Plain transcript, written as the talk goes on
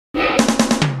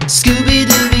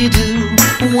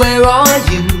Scooby-Dooby-Doo, where are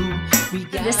you?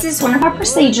 This is one of our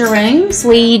procedure rooms.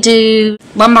 We do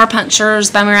lumbar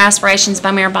punctures, bone marrow aspirations,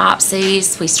 bone marrow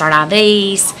biopsies. We start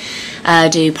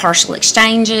IVs, do partial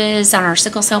exchanges on our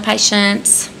sickle cell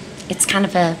patients. It's kind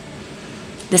of the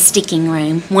sticking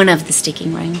room, one of the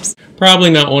sticking rooms. Probably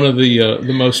not one of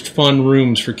the most fun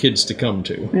rooms for kids to come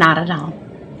to. Not at all.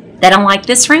 They don't like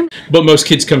this room. But most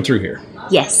kids come through here.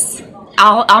 Yes.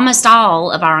 Almost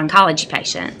all of our oncology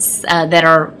patients that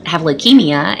have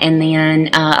leukemia, and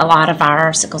then a lot of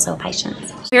our sickle cell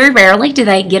patients. Very rarely do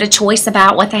they get a choice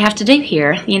about what they have to do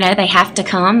here. You know, they have to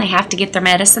come, they have to get their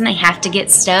medicine, they have to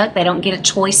get stuck. They don't get a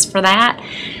choice for that.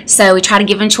 So we try to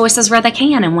give them choices where they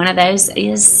can, and one of those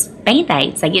is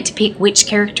Band-Aids. They get to pick which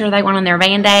character they want on their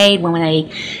Band-Aid when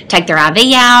they take their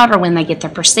IV out or when they get their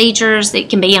procedures. It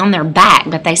can be on their back,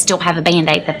 but they still have a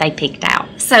Band-Aid that they picked out.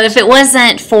 So if it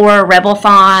wasn't for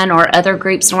Rebel-Thon or other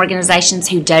groups and organizations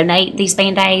who donate these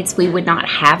Band-Aids, we would not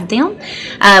have them.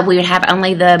 We would have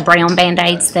only the brown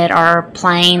Band-Aids that are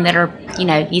plain, that are, you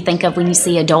know, you think of when you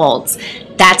see adults.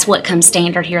 That's what comes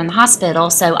standard here in the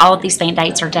hospital. So all of these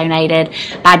Band-Aids are donated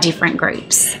by different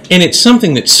groups. And it's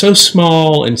something that's so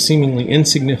small and seemingly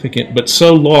insignificant, but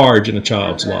so large in a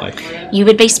child's life. You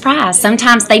would be surprised.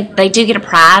 Sometimes they do get a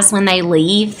prize when they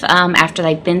leave after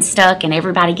they've been stuck, and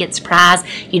everybody gets a prize.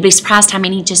 You'd be surprised how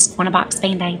many just want a box of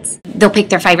Band-Aids. They'll pick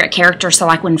their favorite character. So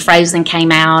like when Frozen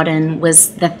came out and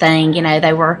was the thing, you know,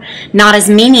 there were not as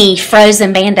many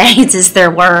Frozen Band-Aids as there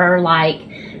were like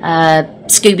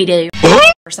Scooby-Doo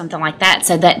or something like that,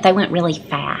 so that they went really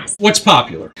fast. What's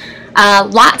popular?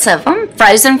 Lots of them.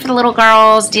 Frozen for the little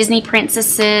girls, Disney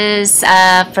princesses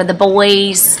for the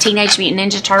boys, Teenage Mutant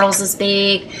Ninja Turtles is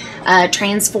big,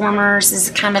 Transformers is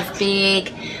kind of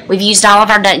big. We've used all of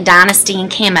our Duck Dynasty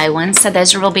and camo ones, so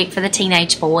those are real big for the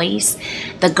teenage boys.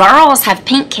 The girls have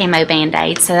pink camo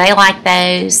Band-Aids, so they like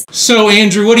those. So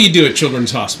Andrew, what do you do at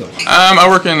Children's Hospital? I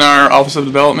work in our Office of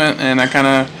Development, and I kind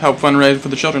of help fundraise for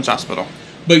the Children's Hospital.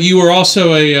 But you were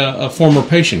also a former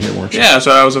patient here, weren't you? Yeah, so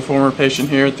I was a former patient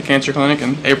here at the cancer clinic,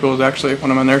 and April was actually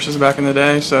one of my nurses back in the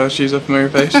day, so she's a familiar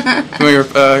face,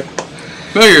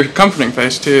 familiar comforting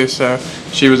face too. So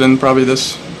she was in probably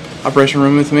this operation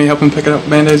room with me, helping pick up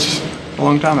Band-Aids a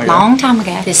long time ago. Long time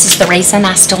ago. This is the reason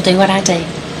I still do what I do.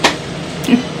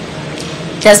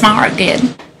 Does my heart good.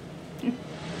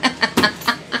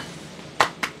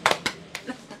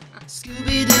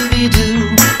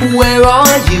 Scooby-Dooby-Doo, where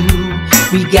are you?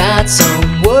 We got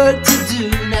some work to do.